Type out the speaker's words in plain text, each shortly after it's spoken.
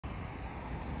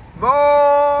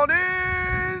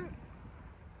Morning!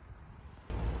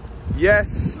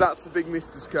 Yes, that's the big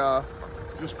Mister's car.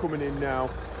 Just coming in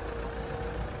now.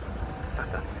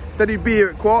 Said he'd be here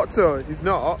at 1:15. He's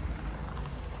not.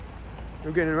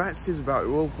 We're getting right stiz about it.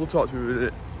 We'll talk to him in a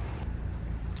minute.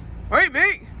 Alright,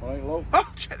 mate. Alright, love.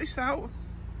 Oh, check this out.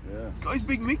 Yeah. He's got his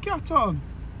big Mick hat on.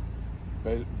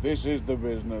 This is the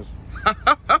business.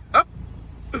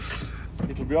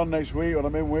 It'll be on next week when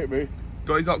I'm in Whitby.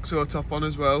 Got his Oxo top on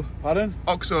as well. Pardon?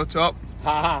 Oxo top.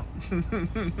 Ha ha.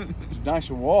 It's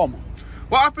nice and warm.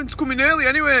 What happened to coming early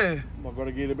anyway? I've got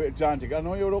to give it a bit of time to get. I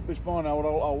know you were up this morning. I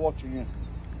was watching you.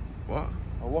 What?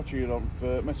 I was watching you on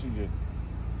Messenger.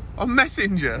 On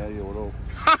Messenger? Yeah, you were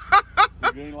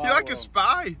up. You're like a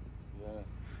spy.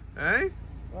 Yeah. Eh?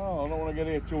 Oh, I don't want to get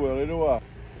here too early, do I?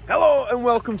 Hello and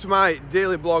welcome to my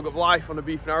daily blog of life on a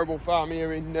beef and arable farm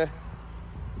here in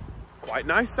quite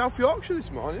nice South Yorkshire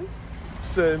this morning.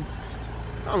 It's, I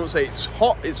won't say it's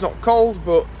hot, it's not cold,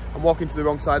 but I'm walking to the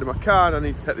wrong side of my car and I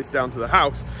need to take this down to the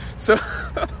house. So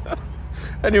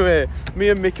anyway, me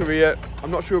and Mick are here. I'm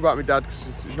not sure about my dad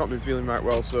because he's not been feeling right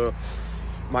well, so it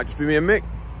might just be me and Mick.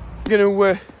 I'm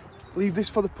going to leave this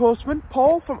for the postman,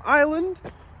 Paul from Ireland.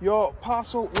 Your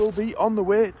parcel will be on the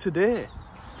way today.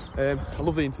 I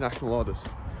love the international orders.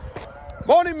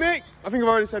 Morning, Mick. I think I've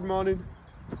already said morning.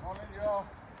 Morning, Joe.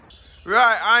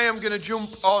 Right, I am going to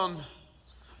jump on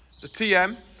the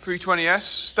TM 320S,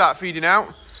 start feeding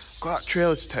out. Got that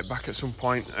trailer to take back at some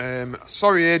point.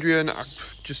 Sorry, Adrian. I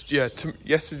just,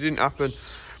 yesterday didn't happen,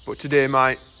 but today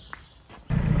might.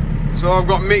 So I've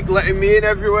got Mick letting me in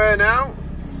everywhere now.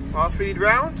 I'll feed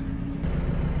round.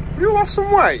 You lost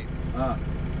some weight?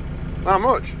 How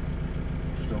much?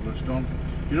 Just over a stone.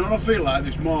 Do you know what I feel like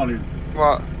this morning?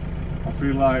 What? I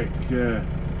feel like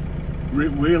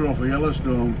Rick Wheeler off of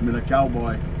Yellowstone being a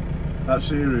cowboy. That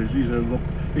series,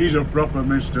 he's a proper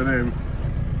mister, him.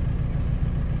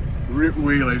 Rick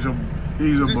Wheeler, he's a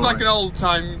Is this boy. like an old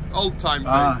time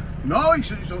thing? No,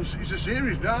 it's a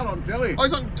series now on telly. Oh,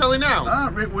 it's on telly now?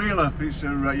 Rick Wheeler, it's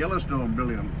Yellowstone,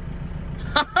 brilliant.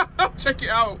 Check it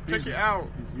out, check it out.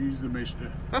 He's the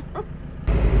mister.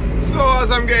 So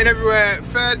as I'm getting everywhere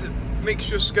fed, Mick's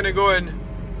just going to go and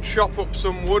chop up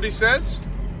some wood, he says.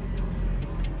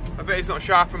 I bet he's not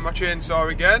sharpened my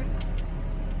chainsaw again.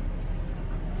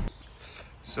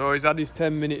 So he's had his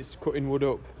 10 minutes cutting wood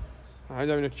up. I'm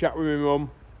having a chat with my mum.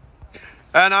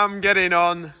 And I'm getting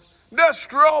on the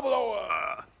straw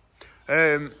blower.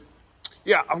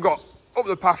 Yeah, I've got up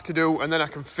the path to do and then I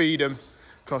can feed them.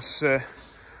 Because I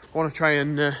want to try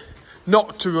and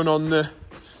not to run on the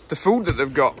food that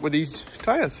they've got with these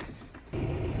tyres.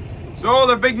 So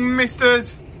the big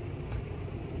misters.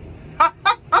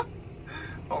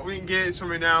 What we can get is from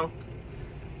me now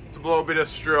to blow a bit of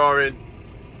straw in.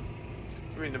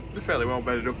 I mean, they're fairly well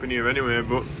bedded up in here anyway,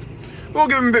 but we'll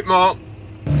give them a bit more.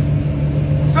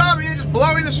 So I'm here just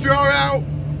blowing the straw out.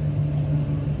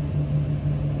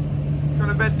 Trying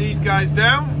to bed these guys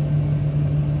down.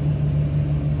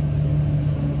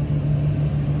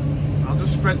 I'll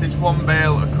just spread this one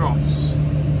bale across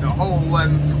the whole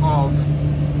length of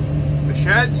the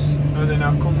sheds, and then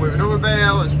I'll come with another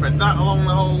bale and spread that along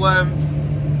the whole length.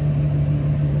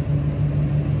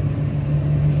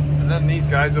 And then these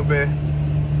guys will be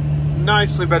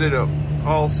nicely bedded up,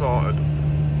 all sorted.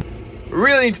 We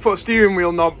really need to put a steering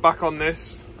wheel knob back on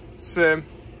this. It's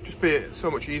just be so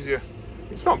much easier.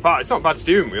 It's not bad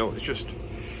steering wheel, it's just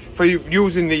for you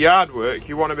using the yard work,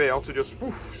 you want to be able to just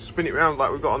spin it around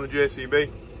like we've got on the JCB.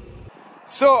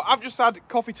 So I've just had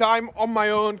coffee time on my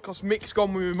own because Mick's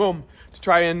gone with my mum to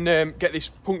try and get this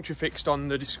puncture fixed on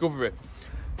the Discovery.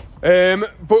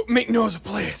 But Mick knows a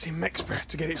place in Mexborough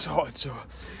to get it sorted, so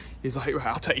he's like, right,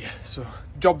 I'll take you. So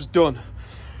job's done.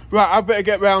 Right, I better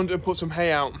get round and put some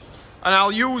hay out. And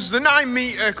I'll use the 9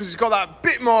 metre because it's got that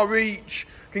bit more reach.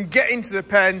 Can get into the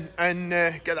pen and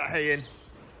get that hay in.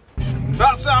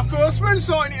 That's our postman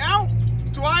sorting it out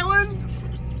to Ireland.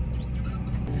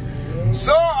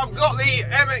 So I've got the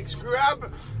MX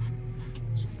grab.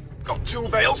 Got 2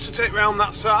 bales to take round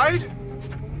that side.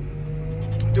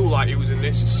 I do like using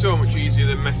this, it's so much easier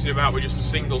than messing about with just a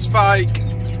single spike.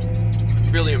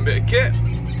 Brilliant bit of kit.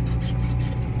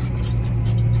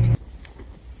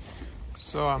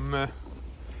 So I'm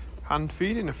hand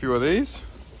feeding a few of these.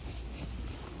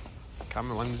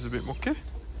 Camera lens is a bit mucky.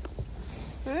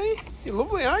 Hey, you're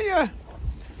lovely, aren't you?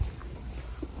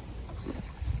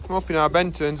 I'm hoping our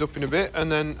Ben turns up in a bit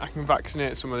and then I can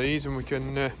vaccinate some of these and we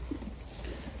can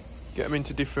get them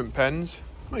into different pens.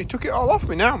 Oh, you took it all off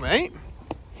me now, mate.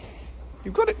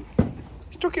 You've got it.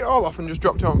 He's took it all off and just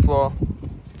dropped it on the floor.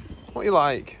 What you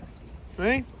like?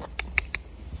 Hey?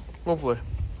 Lovely.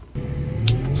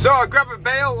 So I grab a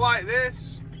bale like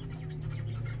this.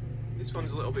 This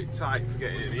one's a little bit tight for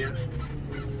getting in here.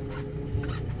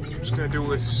 I'm just going to do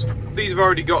this. These have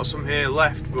already got some hair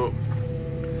left, but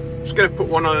I'm just going to put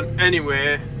one on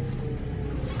anyway,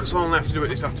 because I'll only have to do it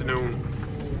this afternoon.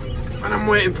 And I'm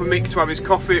waiting for Mick to have his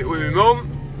coffee with my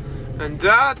mum and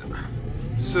dad,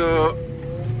 so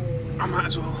I might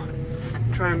as well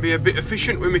try and be a bit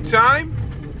efficient with my time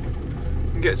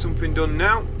and get something done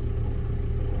now.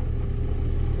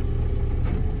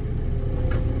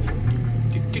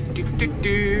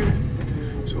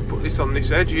 So I'll put this on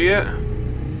this edge here,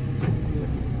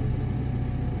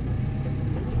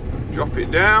 drop it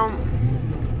down,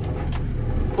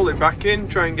 pull it back in,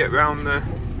 try and get round the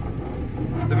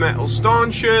metal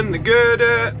stanchion, the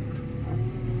girder.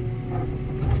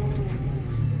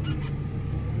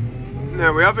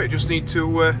 There we have it, just need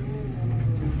to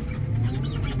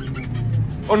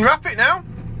unwrap it now.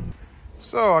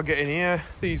 So I get in here,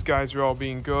 these guys are all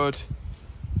being good.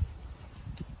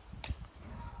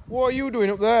 What are you doing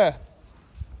up there?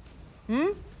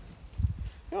 You're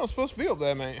not supposed to be up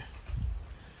there, mate.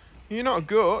 You're not a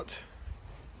goat.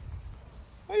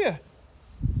 Are you?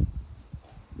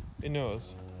 He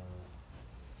knows.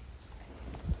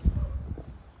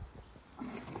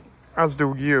 As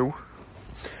do you.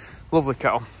 Lovely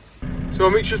kettle. So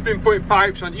Mick's just been putting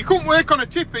pipes on. You couldn't work on a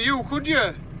tipper, you, could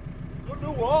you? Couldn't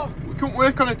do what? We couldn't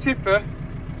work on a tipper.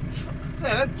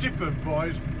 Yeah, them tipper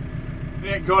boys.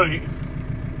 They ain't got it.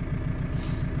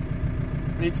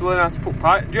 Need to learn how to put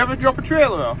pipe. Do you ever drop a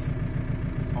trailer off?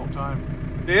 All time.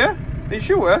 Do you? Are you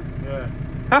sure? Yeah.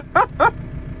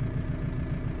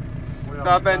 It's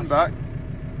our Ben back.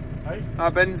 Hey? Our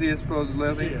Ben's here supposedly,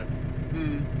 I think. Here.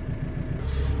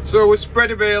 So we're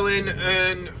spreader baling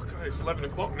and oh God, it's 11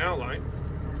 o'clock now, like.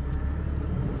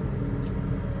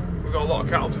 We've got a lot of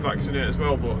cattle to vaccinate as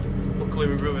well, but luckily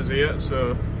my brother's here,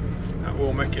 so that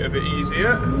will make it a bit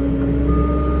easier.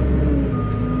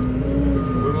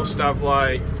 We must have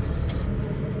like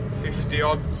 50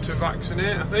 odd to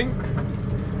vaccinate, I think.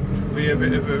 It'll be a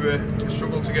bit of a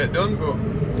struggle to get done, but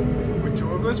with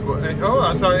two of us, but hey ho,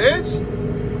 that's how it is.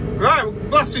 Right, we'll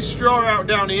blast this straw out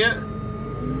down here.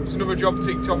 It's another job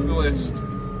ticked off the list.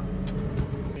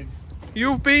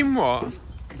 You've been what?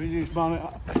 Busiest man.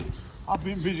 I've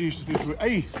been busy this week.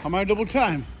 Hey, am I double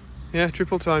time? Yeah,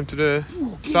 triple time today.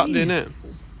 Saturday, innit?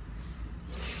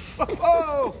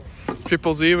 Oh!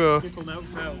 000. Triple no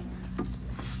fail.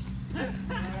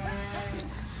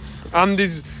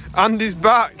 Andy's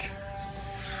back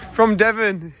from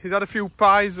Devon. He's had a few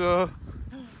pies though.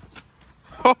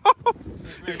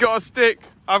 He's got a stick.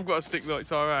 I've got a stick though,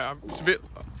 it's alright. It's a bit...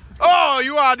 Oh,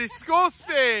 you are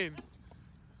disgusting!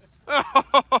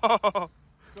 Gotta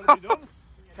be done.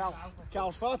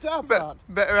 Cow's fart, our fart.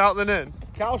 Better out than in.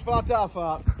 Cow's fart, our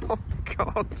fart. Oh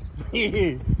God.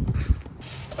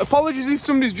 Apologies if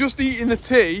somebody's just eating the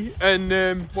tea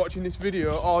and watching this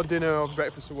video, or dinner or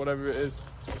breakfast or whatever it is.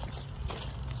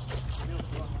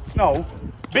 No,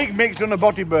 big mix on a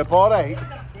body burp, alright.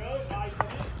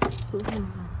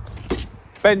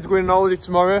 Ben's going on holiday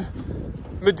tomorrow.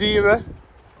 Madeira.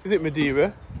 Is it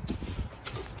Madeira?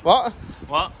 What?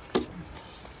 What?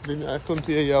 I couldn't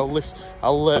hear you.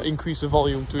 I'll increase the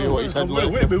volume to hear what you said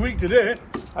later. It'll be weak today.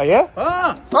 Are you?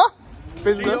 Ah! Ah!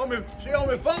 Business. See all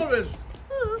my followers.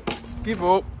 Give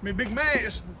up. Me big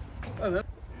mates.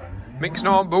 Mick's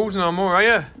not on booze no more, are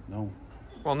you? No.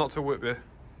 Well, not to Whitby.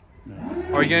 No.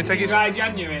 Or are you going to take his... Dry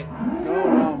January.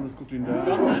 No, I'm just cutting down.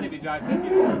 Gone then, it'd be dry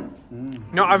February.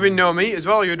 Not having no meat as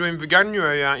well. You're doing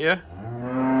veganuary, aren't you?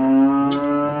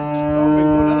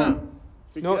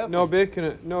 No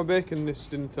bacon. No bacon this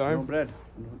dinner time. No bread.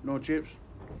 No chips.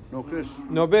 No crisps.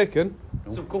 No bacon.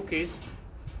 No. Some cookies.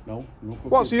 No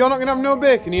cookies. What? So you're not going to have no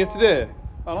bacon here today?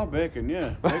 I love bacon,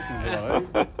 yeah. Bacon's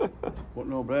alright. But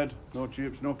no bread, no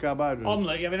chips, no carbohydrates.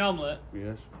 Omelette, you have an omelette?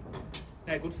 Yes.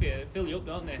 They're good for you, fill you up,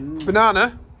 don't they?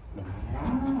 Banana?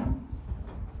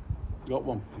 Got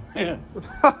one. Yeah.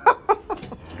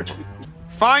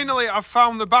 Finally, I've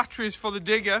found the batteries for the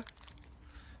digger.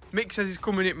 Mick says he's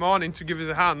coming in morning to give us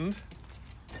a hand.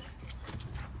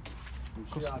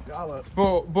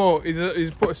 But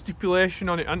he's put a stipulation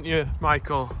on it, hasn't you,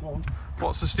 Michael?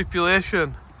 What's the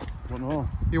stipulation? I don't know.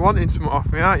 You're wanting something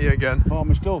off me, aren't you, again? Oh,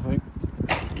 my still thing.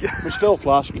 My still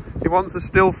flask. He wants a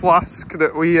still flask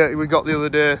that we got the other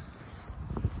day.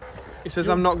 He says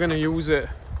I'm not going to use it.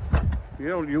 You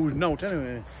don't use note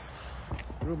anyway.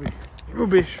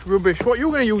 Rubbish. What are you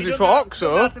going to use it for,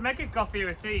 Oxo? He doesn't know how to make a coffee or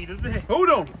a tea, does he? Who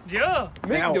don't? Joe.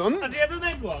 Mick done. Has he ever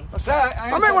made one? That's right.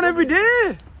 I make one every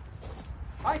day.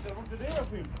 I did one today, I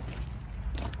think.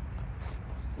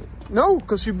 No,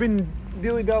 because you've been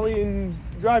dilly-dallying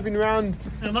driving around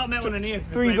I'm not met one in here.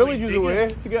 3 villages away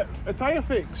to get a tyre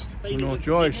fixed. No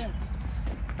choice.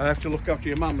 I have to look after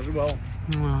your mum as well.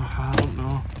 I don't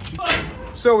know.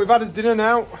 So we've had us dinner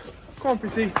now. Come on,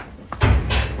 pretty.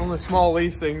 Only small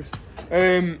these things.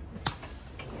 And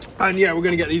yeah, we're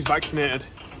going to get these vaccinated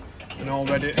and all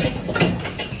ready.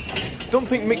 Don't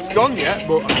think Mick's gone yet,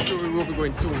 but I'm sure we will be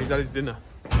going soon. He's had his dinner.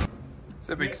 It's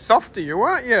a big softie, you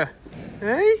aren't you?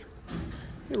 Hey?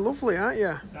 You're lovely, aren't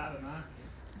you?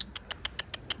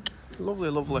 Lovely,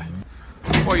 lovely.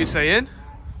 What are you saying?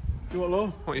 You what,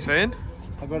 love? What are you saying?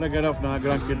 I've got to get off now,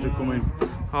 grandkids are coming.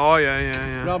 Oh,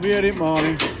 yeah. I'll be here in the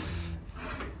morning.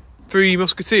 3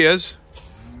 Musketeers.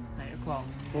 8 o'clock.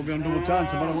 We'll be on double time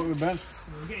tomorrow, won't we, Ben?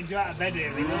 We're getting you out of bed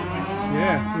early, don't we?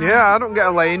 Yeah. Yeah, I don't get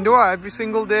a lay-in, do I? Every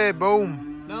single day,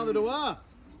 boom. Now they do I.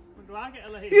 When do I get a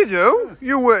late? You do?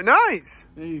 You work nights.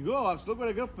 There you go, look when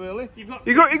I get up early. He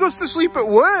goes to sleep at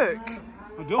work.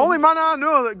 I don't. Only man I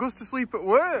know that goes to sleep at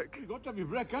work. You've got to have your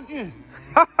break, haven't you?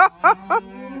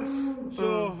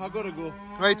 So, I've got to go.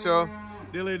 Righto.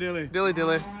 Dilly. Dilly.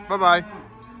 Bye-bye.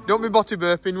 Don't be botty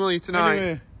burping, will you, tonight?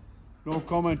 Anyway, no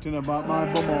commenting about my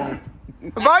bumhole.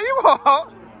 About you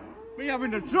what? Me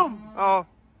having a trump. Oh.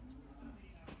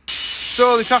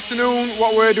 So this afternoon,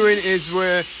 what we're doing is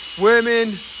we're worming,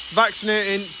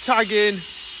 vaccinating, tagging,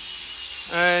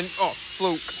 and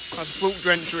fluke. That's a fluke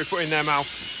drencher we put in their mouth.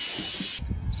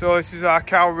 So this is our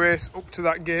cow race up to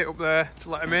that gate up there to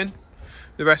let them in.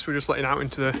 The rest we're just letting out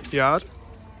into the yard.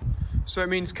 So it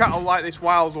means cattle like this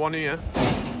wild one here.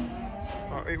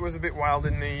 So it was a bit wild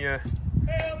in the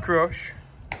crush.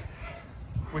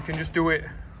 We can just do it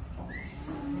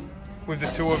with the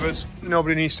 2 of us.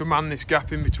 Nobody needs to man this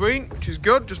gap in between, which is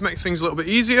good. Just makes things a little bit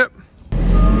easier.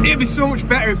 It'd be so much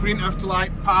better if we didn't have to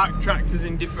like park tractors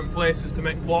in different places to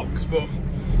make blocks, but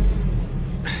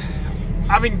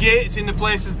having gates in the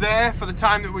places there for the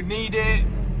time that we need it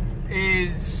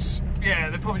is, yeah,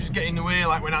 they're probably just getting in the way,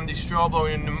 like when Andy's straw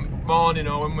blowing in the morning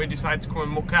or when we decide to come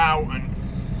and muck out, and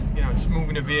you know, just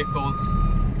moving a vehicle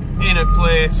in a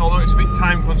place, although it's a bit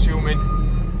time consuming,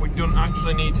 we don't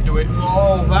actually need to do it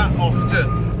all that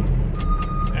often.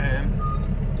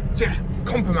 So yeah,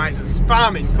 compromises,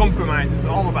 farming compromises,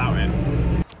 all about it.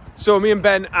 So me and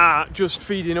Ben are just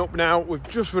feeding up now. We've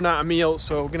just run out of meal,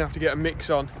 so we're gonna have to get a mix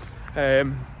on.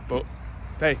 But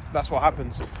hey, that's what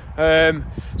happens. So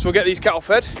we'll get these cattle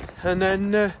fed and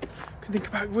then can think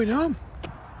about going home.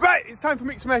 Right, it's time for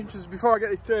mixed mentions before I get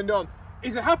this turned on.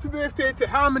 Is a happy birthday to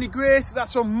Harmony Grace.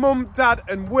 That's on Mum, Dad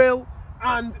and Will.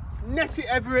 And Nettie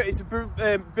Everett is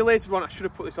a belated one. I should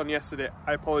have put this on yesterday.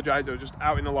 I apologise, I was just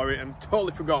out in the lorry and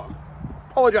totally forgotten.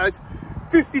 Apologise.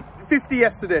 50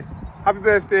 yesterday. Happy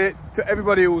birthday to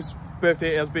everybody whose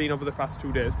birthday it has been over the past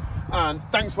 2 days. And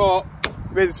thanks for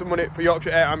raising some money for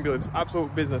Yorkshire Air Ambulance.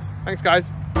 Absolute business. Thanks,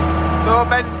 guys. So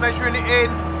Ben's measuring it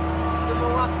in. The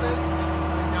molasses. You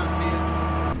can't see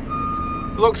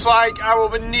it. Looks like I will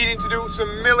be needing to do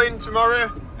some milling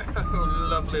tomorrow. Oh,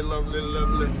 lovely.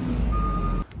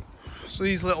 So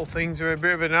these little things are a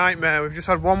bit of a nightmare. We've just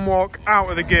had one walk out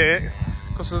of the gate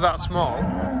because they're that small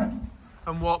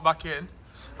and walk back in.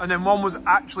 And then one was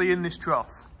actually in this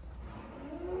trough.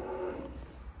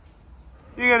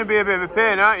 You're going to be a bit of a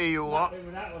pain, aren't you lot?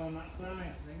 That one on that side,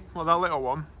 I think. Well, that little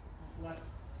one.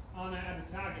 Oh, no, it had a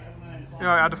tag, it hadn't it?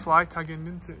 Yeah, it had a fly tag in,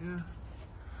 didn't it? Yeah.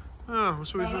 Oh,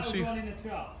 so we'll see. That was the one in the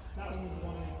trough. That one was the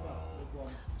one in the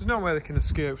trough. There's no way they can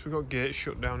escape, so we've got gates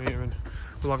shut down here and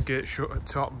we'll have gates shut at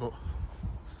top, but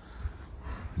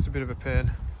it's a bit of a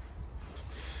pain.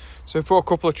 So we put a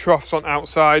couple of troughs on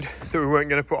outside that we weren't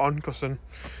going to put on because then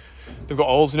they've got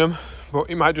holes in them, but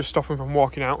it might just stop them from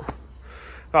walking out.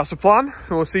 That's the plan,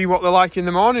 so we'll see what they're like in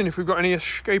the morning if we've got any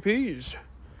escapees.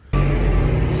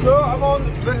 So I'm on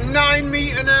the 9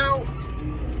 metre now.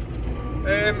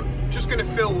 Just going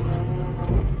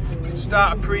to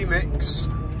start a pre-mix,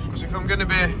 because if I'm going to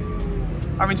be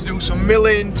having to do some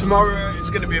milling tomorrow, it's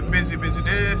going to be a busy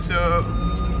day, so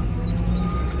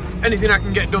anything I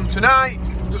can get done tonight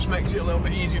just makes it a little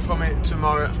bit easier for me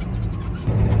tomorrow.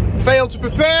 Fail to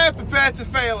prepare to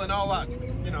fail, and all that,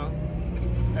 you know,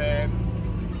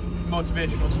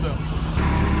 motivational stuff.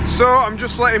 So I'm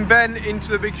just letting Ben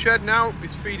into the big shed now.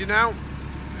 He's feeding out.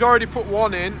 He's already put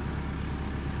one in.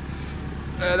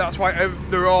 That's why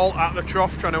they're all at the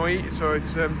trough trying to eat. So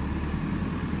it's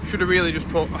should have really just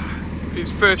put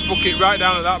his first bucket right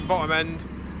down at that bottom end,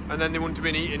 and then they wouldn't have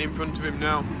been eating in front of him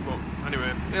now. But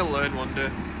anyway, he'll learn one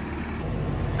day.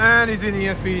 And he's in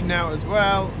here feeding out as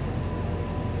well.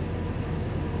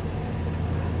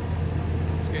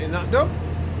 Just getting that done.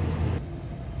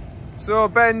 So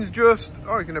Ben's just,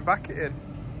 oh, he's going to back it in.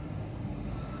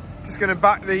 Just going to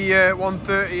back the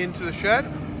 130 into the shed.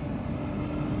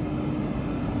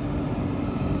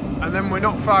 And then we're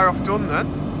not far off done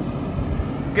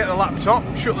then. Get the laptop,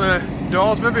 shut the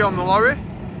doors maybe on the lorry.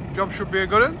 Job should be a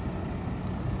good one.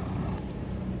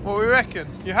 What do we reckon?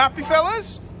 You happy,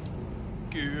 fellas?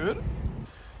 Good.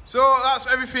 So that's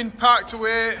everything parked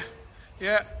away.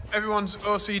 Yeah, everyone's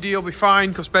OCD will be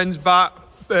fine because Ben's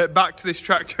backed this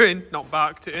tractor in. Not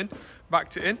backed it in,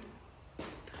 backed it in.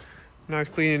 Now he's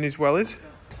cleaning his wellies.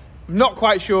 I'm not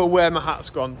quite sure where my hat's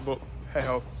gone, but hey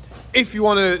ho. If you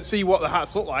want to see what the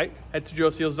hats look like, head to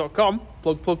joeseals.com.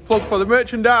 Plug for the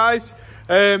merchandise.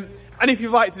 And if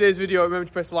you've liked today's video, remember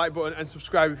to press the like button and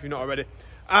subscribe if you're not already.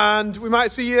 And we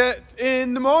might see you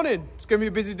in the morning. It's going to be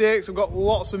a busy day because I've got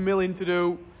lots of milling to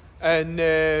do and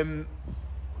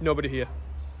nobody here.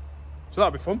 So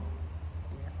that'll be fun.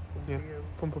 Yeah,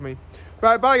 fun for me.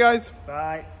 Right, bye guys.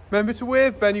 Bye. Remember to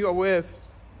wave, Ben, you got to wave.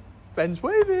 Ben's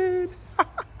waving.